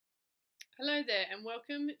Hello there, and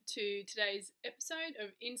welcome to today's episode of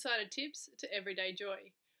Insider Tips to Everyday Joy.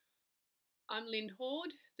 I'm Lynn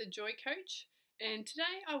Horde, the Joy Coach, and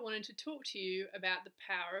today I wanted to talk to you about the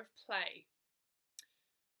power of play.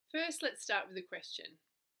 First, let's start with a question.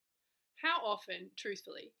 How often,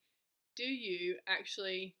 truthfully, do you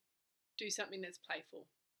actually do something that's playful?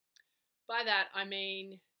 By that, I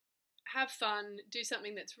mean have fun, do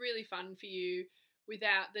something that's really fun for you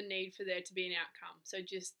without the need for there to be an outcome. So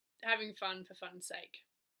just having fun for fun's sake.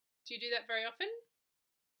 Do you do that very often?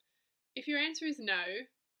 If your answer is no,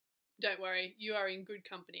 don't worry, you are in good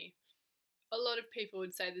company. A lot of people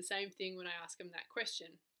would say the same thing when I ask them that question.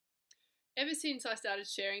 Ever since I started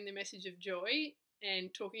sharing the message of joy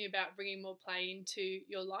and talking about bringing more play into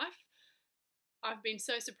your life, I've been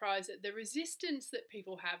so surprised at the resistance that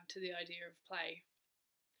people have to the idea of play.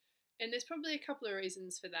 And there's probably a couple of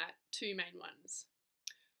reasons for that, two main ones.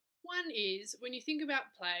 One is, when you think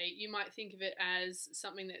about play, you might think of it as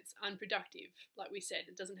something that's unproductive. Like we said,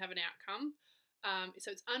 it doesn't have an outcome.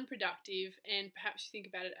 So it's unproductive, and perhaps you think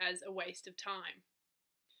about it as a waste of time.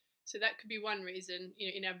 So that could be one reason,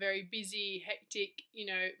 in our very busy, hectic,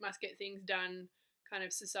 must get things done kind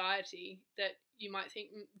of society, that you might think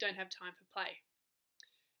don't have time for play.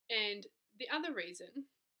 And the other reason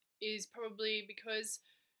is probably because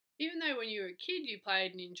even though when you were a kid you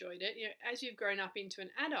played and enjoyed it, as you've grown up into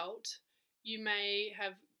an adult, you may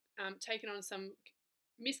have taken on some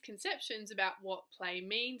misconceptions about what play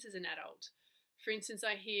means as an adult. For instance,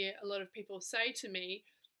 I hear a lot of people say to me,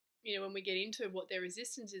 when we get into what their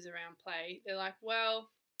resistance is around play, they're like, well,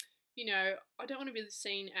 I don't want to be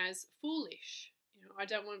seen as foolish. I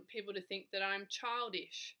don't want people to think that I'm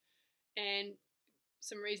childish. And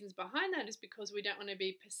some reasons behind that is because we don't want to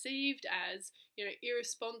be perceived as,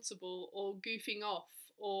 irresponsible or goofing off,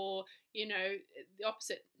 or, the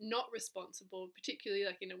opposite, not responsible, particularly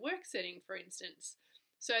like in a work setting, for instance.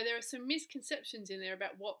 So there are some misconceptions in there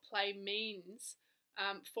about what play means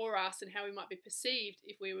for us and how we might be perceived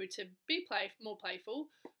if we were to be more playful,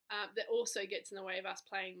 that also gets in the way of us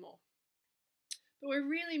playing more. But we're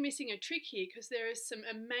really missing a trick here, because there are some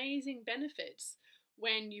amazing benefits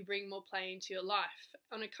when you bring more play into your life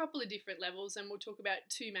on a couple of different levels, and we'll talk about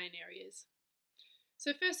two main areas.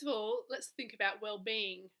 So first of all, let's think about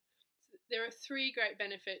well-being. There are three great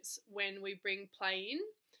benefits when we bring play in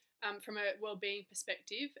from a well-being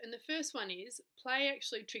perspective, and the first one is play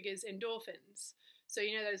actually triggers endorphins. So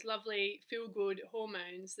those lovely feel-good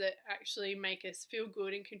hormones that actually make us feel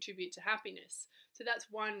good and contribute to happiness. So that's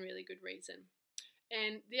one really good reason.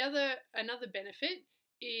 And another benefit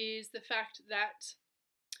is the fact that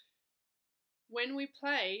when we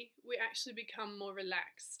play, we actually become more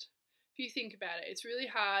relaxed. If you think about it, it's really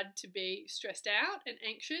hard to be stressed out and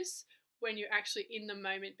anxious when you're actually in the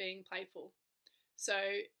moment being playful. So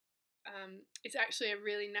it's actually a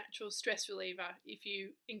really natural stress reliever if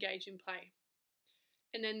you engage in play.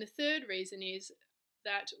 And then the third reason is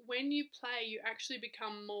that when you play, you actually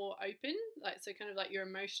become more open, so kind of like you're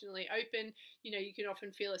emotionally open. You can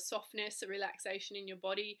often feel a softness, a relaxation in your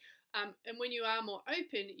body. And when you are more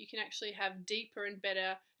open, you can actually have deeper and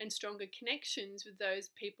better and stronger connections with those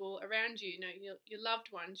people around you, your loved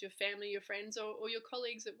ones, your family, your friends, or your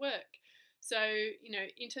colleagues at work. So,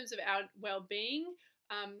 in terms of our well-being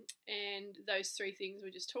and those three things we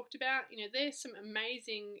just talked about, there's some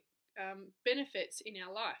amazing benefits in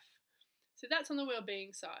our life. So that's on the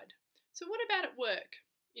well-being side. So what about at work?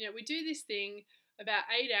 We do this thing about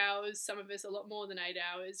 8 hours, some of us a lot more than 8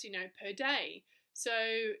 hours, per day. So,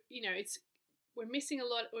 we're missing out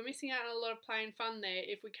on a lot of play and fun there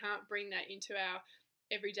if we can't bring that into our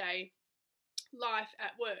everyday life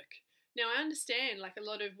at work. Now, I understand, like a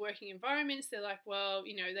lot of working environments, they're like, well,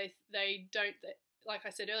 they don't, like I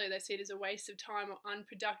said earlier, they see it as a waste of time or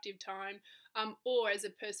unproductive time, or as a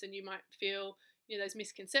person you might feel, those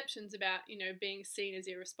misconceptions about, being seen as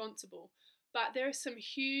irresponsible. But there are some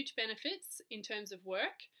huge benefits in terms of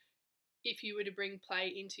work if you were to bring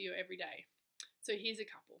play into your everyday. So here's a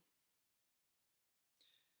couple.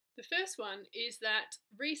 The first one is that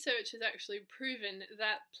research has actually proven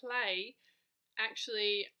that play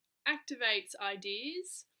actually activates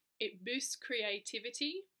ideas, it boosts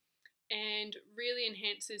creativity, and really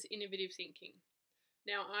enhances innovative thinking.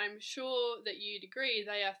 Now, I'm sure that you'd agree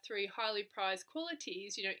they are three highly prized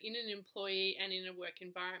qualities, in an employee and in a work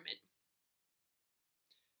environment.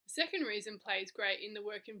 The second reason play is great in the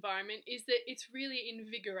work environment is that it's really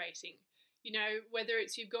invigorating. Whether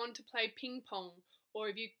it's you've gone to play ping pong, or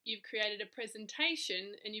if you've created a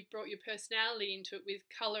presentation and you've brought your personality into it with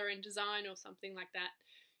colour and design or something like that,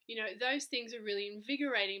 those things are really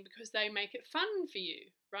invigorating because they make it fun for you,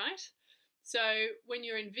 right? So when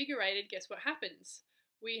you're invigorated, guess what happens?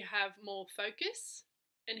 We have more focus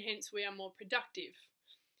and hence we are more productive.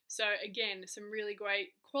 So again, some really great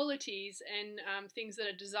qualities and things that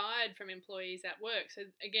are desired from employees at work. So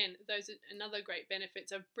again, those are another great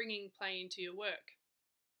benefits of bringing play into your work.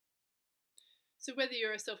 So whether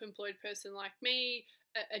you're a self-employed person like me,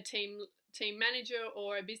 a team manager,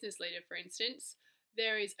 or a business leader, for instance,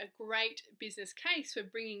 there is a great business case for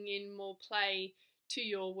bringing in more play to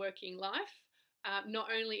your working life, not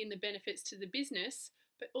only in the benefits to the business,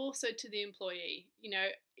 but also to the employee. You know,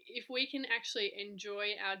 if we can actually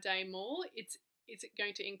enjoy our day more, it's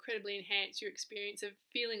going to incredibly enhance your experience of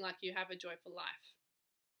feeling like you have a joyful life.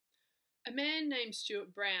 A man named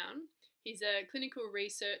Stuart Brown, he's a clinical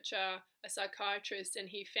researcher, a psychiatrist, and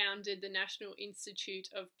he founded the National Institute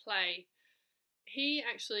of Play. He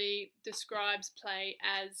actually describes play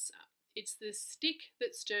as it's the stick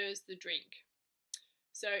that stirs the drink.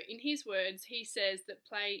 So in his words, he says that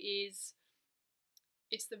play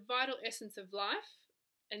it's the vital essence of life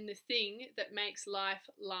and the thing that makes life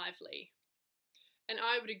lively. And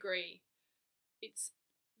I would agree. It's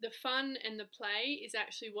the fun and the play is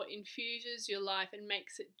actually what infuses your life and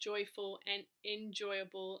makes it joyful and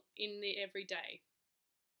enjoyable in the everyday.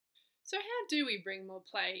 So how do we bring more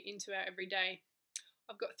play into our everyday?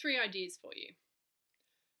 I've got 3 ideas for you.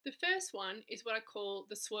 The first one is what I call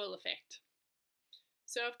the swirl effect.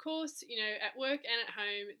 So of course, you know, at work and at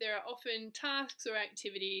home, there are often tasks or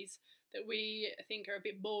activities that we think are a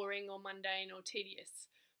bit boring or mundane or tedious,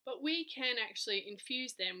 but we can actually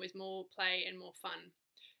infuse them with more play and more fun.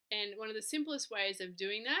 And one of the simplest ways of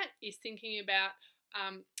doing that is thinking about,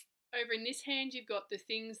 over in this hand, you've got the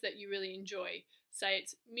things that you really enjoy. Say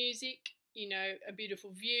it's music, you know, a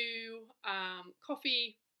beautiful view,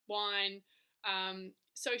 coffee, wine,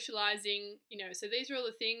 socializing, you know, so these are all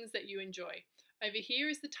the things that you enjoy. Over here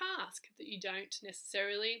is the task that you don't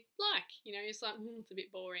necessarily like, you know, it's like, it's a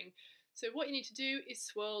bit boring. So what you need to do is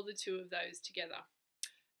swirl the 2 of those together.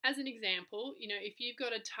 As an example, you know, if you've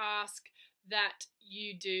got a task that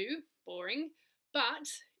you do, boring, but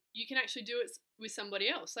you can actually do it with somebody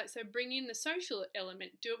else. Like, so bring in the social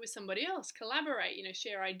element, do it with somebody else, collaborate, you know,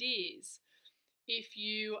 share ideas. If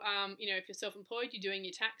you, you know, if you're self-employed, you're doing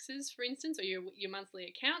your taxes, for instance, or your monthly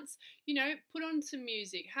accounts, you know, put on some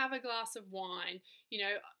music, have a glass of wine, you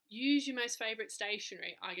know, use your most favourite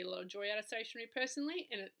stationery. I get a lot of joy out of stationery personally,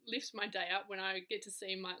 and it lifts my day up when I get to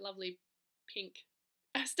see my lovely pink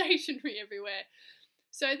stationery everywhere.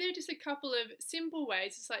 So they're just a couple of simple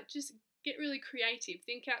ways. It's like, just get really creative,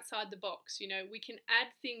 think outside the box. You know, we can add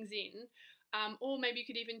things in, or maybe you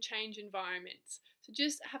could even change environments. So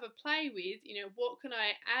just have a play with, you know, what can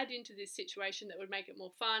I add into this situation that would make it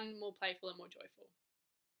more fun, more playful, and more joyful.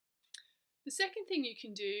 The second thing you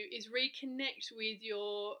can do is reconnect with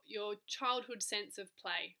your childhood sense of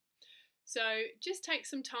play. So just take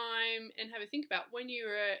some time and have a think about when you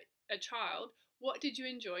were a child, what did you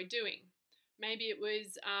enjoy doing? Maybe it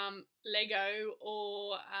was Lego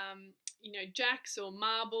or, you know, jacks or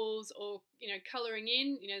marbles or, you know, colouring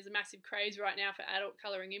in. You know, there's a massive craze right now for adult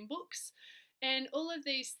colouring in books. And all of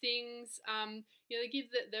these things, you know, they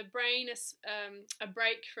give the brain a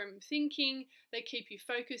break from thinking, they keep you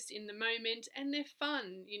focused in the moment, and they're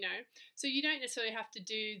fun, you know. So you don't necessarily have to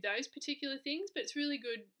do those particular things, but it's really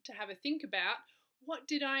good to have a think about, what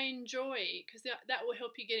did I enjoy? Because that will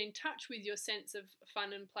help you get in touch with your sense of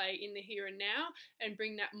fun and play in the here and now and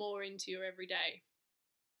bring that more into your everyday.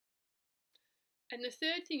 And the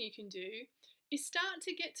third thing you can do is start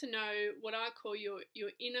to get to know what I call your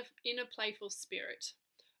inner playful spirit.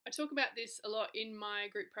 I talk about this a lot in my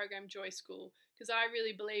group program Joy School, because I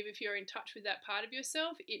really believe if you're in touch with that part of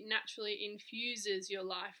yourself, it naturally infuses your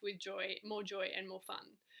life with joy and more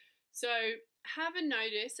fun. So have a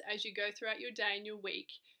notice as you go throughout your day and your week.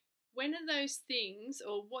 When are those things,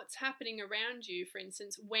 or what's happening around you, for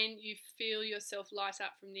instance, when you feel yourself light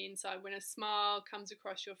up from the inside, when a smile comes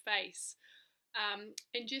across your face,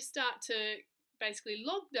 and just start to basically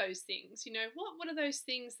log those things. You know, what are those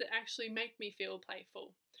things that actually make me feel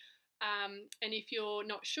playful? And if you're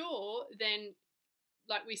not sure, then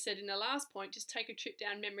like we said in the last point, just take a trip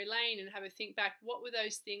down memory lane and have a think back. What were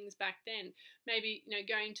those things back then? Maybe, you know,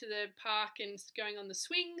 going to the park and going on the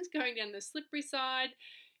swings, going down the slippery side.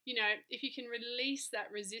 You know, if you can release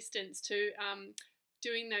that resistance to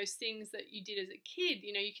doing those things that you did as a kid,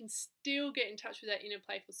 you know, you can still get in touch with that inner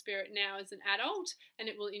playful spirit now as an adult, and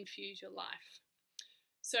it will infuse your life.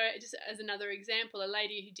 So just as another example, a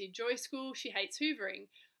lady who did Joy School, she hates hoovering.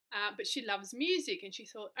 But she loves music, and she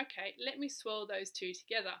thought, okay, let me swirl those 2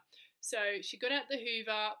 together. So she got out the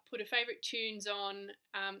Hoover, put her favourite tunes on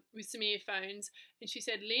with some earphones, and she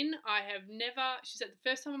said, Lynn, she said, the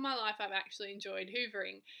first time in my life I've actually enjoyed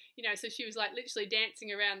hoovering. So she was like literally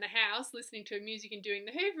dancing around the house, listening to her music and doing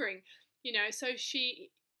the hoovering. So she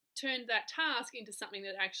turned that task into something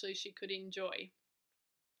that actually she could enjoy.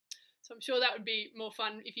 So I'm sure that would be more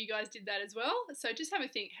fun if you guys did that as well. So just have a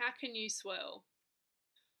think, how can you swirl?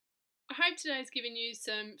 I hope today's given you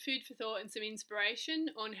some food for thought and some inspiration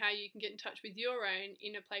on how you can get in touch with your own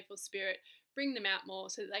inner playful spirit, bring them out more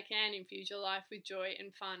so that they can infuse your life with joy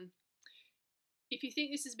and fun. If you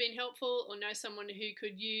think this has been helpful or know someone who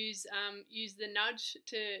could use the nudge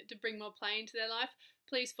to bring more play into their life,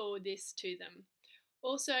 please forward this to them.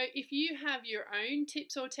 Also, if you have your own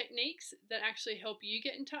tips or techniques that actually help you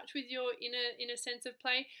get in touch with your inner sense of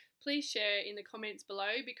play, please share in the comments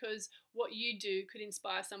below, because what you do could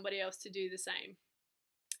inspire somebody else to do the same.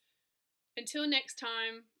 Until next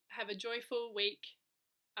time, have a joyful week.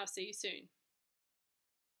 I'll see you soon.